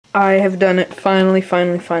I have done it finally.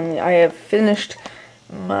 I have finished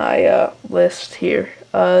my list here.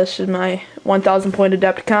 This is my 1,000 point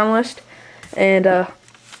Adepticon list, and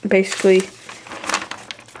basically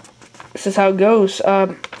this is how it goes.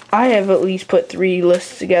 I have at least put 3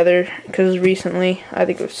 lists together because recently, I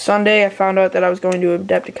think it was Sunday, I found out that I was going to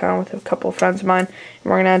Adepticon with a couple of friends of mine, and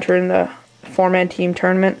we're going to enter in the 4-man team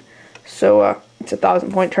tournament. So it's a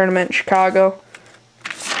 1,000 point tournament in Chicago.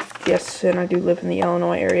 Yes, and I do live in the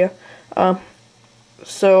Illinois area.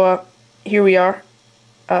 So here we are.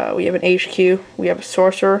 We have an HQ. We have a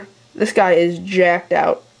sorcerer. This guy is jacked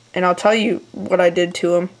out, and I'll tell you what I did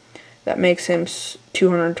to him that makes him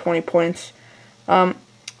 220 points.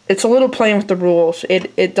 It's a little playing with the rules.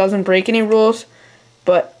 It doesn't break any rules,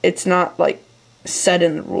 but it's not like set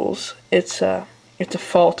in the rules. It's a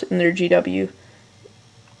fault in their GW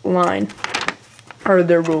line or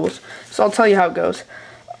their rules. So I'll tell you how it goes.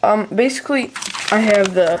 Basically, I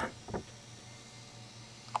have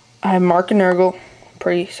Mark and Nurgle,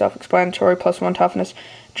 pretty self-explanatory, +1 toughness,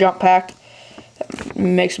 jump pact,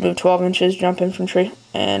 makes him move 12 inches, jump infantry,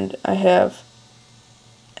 and I have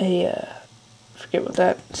a, forget what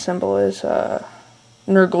that symbol is,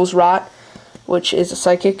 Nurgle's Rot, which is a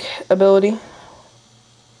psychic ability,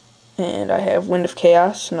 and I have Wind of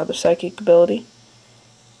Chaos, another psychic ability.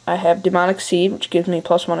 I have Demonic Seed, which gives me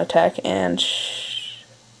 +1 attack and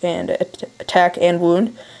attack and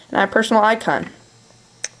wound, and I have Personal Icon.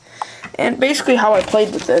 And basically how I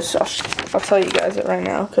played with this, I'll tell you guys it right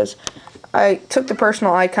now, because I took the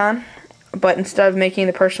Personal Icon, but instead of making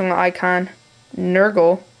the Personal Icon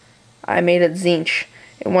Nurgle, I made it Tzeentch.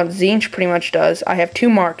 And what Tzeentch pretty much does, I have 2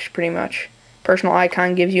 marks pretty much. Personal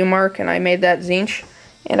Icon gives you a mark, and I made that Tzeentch.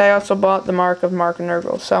 And I also bought the mark of Mark and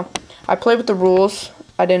Nurgle. So I played with the rules.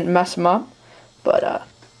 I didn't mess them up, but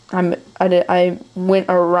I went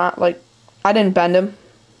around, like, I didn't bend him,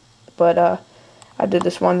 but I did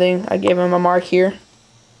this one thing. I gave him a mark here,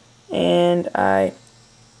 and I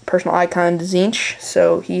Personal Icon Tzeentch,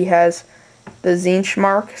 so he has the Tzeentch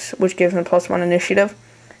marks, which gives him +1 initiative.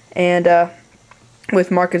 And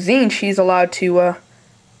with Mark of Tzeentch, he's allowed to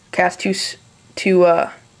cast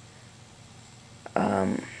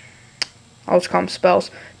I'll just call them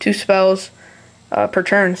spells. 2 spells per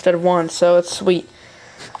turn instead of 1, so it's sweet.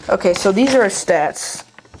 Okay, so these are his stats.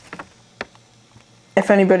 If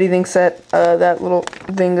anybody thinks that that little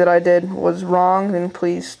thing that I did was wrong, then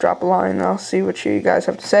please drop a line and I'll see what you guys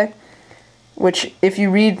have to say. Which, if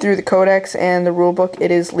you read through the codex and the rulebook,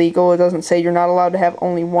 it is legal. It doesn't say you're not allowed to have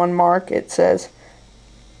only 1 mark. It says,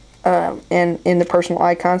 and in the personal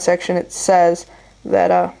icon section, it says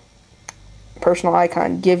that personal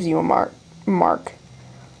icon gives you a mark.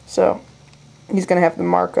 So he's going to have the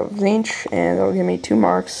mark of Tzeentch, and it'll give me 2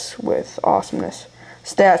 marks with awesomeness.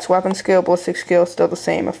 Stats, weapon skill, ballistic skill, still the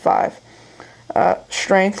same of 5.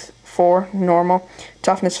 Strength, 4, normal.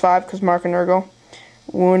 Toughness, 5, because Mark and Nurgle.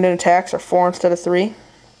 Wound and attacks are 4 instead of 3,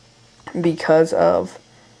 because of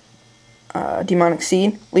Demonic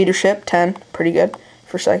Seed. Leadership, 10, pretty good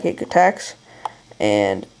for psychic attacks.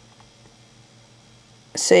 And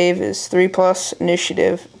save is 3+.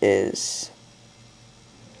 Initiative is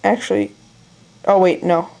actually, oh wait,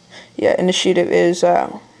 no. Yeah, initiative is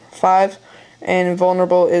 5. And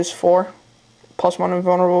invulnerable is 4. +1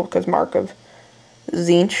 invulnerable because Mark of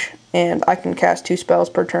Tzeentch. And I can cast 2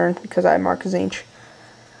 spells per turn because I have Mark of Tzeentch.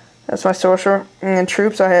 That's my sorcerer. And then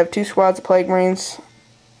troops, I have 2 squads of Plague Marines,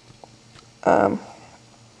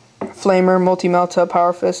 Flamer, Multi-Melta,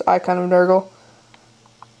 Power Fist, Icon of Nurgle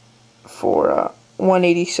for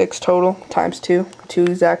 186 total times 2. 2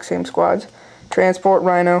 exact same squads. Transport,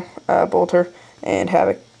 Rhino, Bolter, and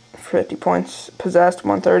Havoc for 50 points. Possessed,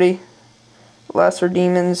 130. Lesser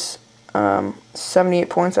Demons, 78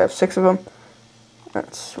 points. I have 6 of them.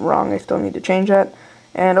 That's wrong. I still need to change that.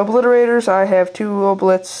 And Obliterators, I have 2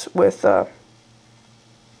 Oblits with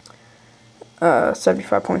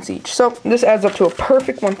 75 points each. So this adds up to a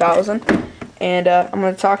perfect 1,000. And I'm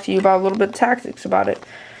going to talk to you about a little bit of tactics about it.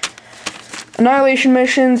 Annihilation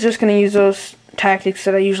missions, just going to use those tactics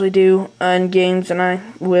that I usually do in games, and I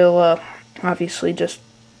will obviously just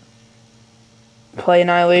play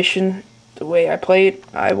Annihilation the way I play it.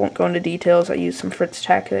 I won't go into details. I use some Fritz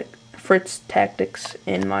tactics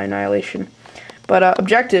in my Annihilation. But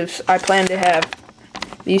objectives, I plan to have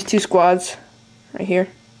these 2 squads right here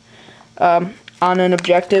on an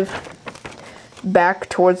objective back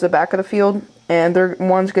towards the back of the field, and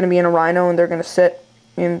one's going to be in a Rhino, and they're going to sit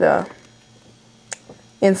in the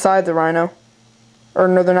inside the Rhino. Or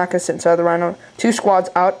no, they're not going to sit inside the Rhino. 2 squads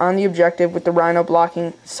out on the objective with the Rhino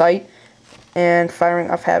blocking sight and firing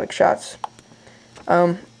off Havoc shots.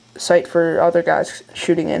 sight for other guys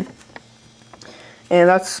shooting in. And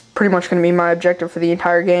that's pretty much going to be my objective for the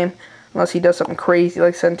entire game, unless he does something crazy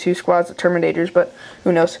like send 2 squads of Terminators, but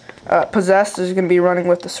who knows. Possessed is going to be running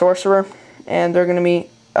with the Sorcerer, and they're going to be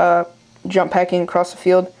jump packing across the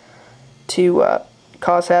field to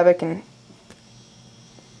cause havoc and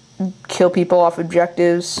kill people off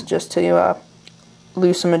objectives, just to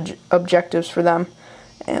lose some objectives for them.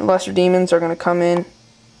 And Lesser Demons are going to come in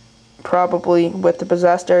probably with the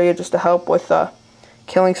Possessed area just to help with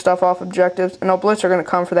killing stuff off objectives. And Blitz are going to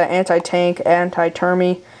come for that anti-tank,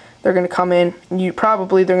 anti-termi. They're going to come in. They're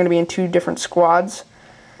going to be in 2 different squads.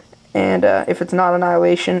 And if it's not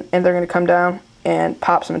Annihilation, and they're going to come down and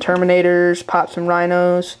pop some Terminators, pop some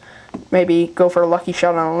Rhinos, maybe go for a lucky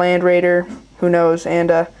shot on a Land Raider, who knows, and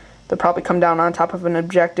they'll probably come down on top of an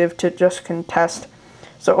objective to just contest.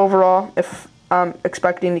 So overall, if I'm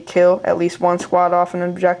expecting to kill at least 1 squad off an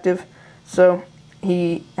objective, so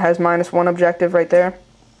he has -1 objective right there,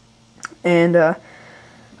 and a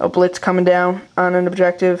Blitz coming down on an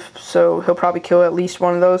objective, so he'll probably kill at least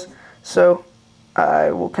 1 of those. So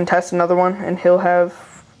I will contest another one, and he'll have,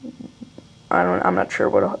 I'm not sure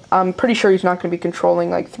what, I'm pretty sure he's not going to be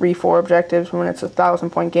controlling like 3-4 objectives when it's a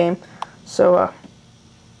 1,000-point game. So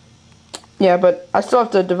yeah, but I still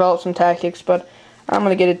have to develop some tactics, but I'm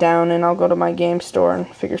going to get it down, and I'll go to my game store and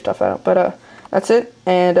figure stuff out. But that's it,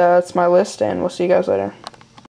 and that's my list, and we'll see you guys later.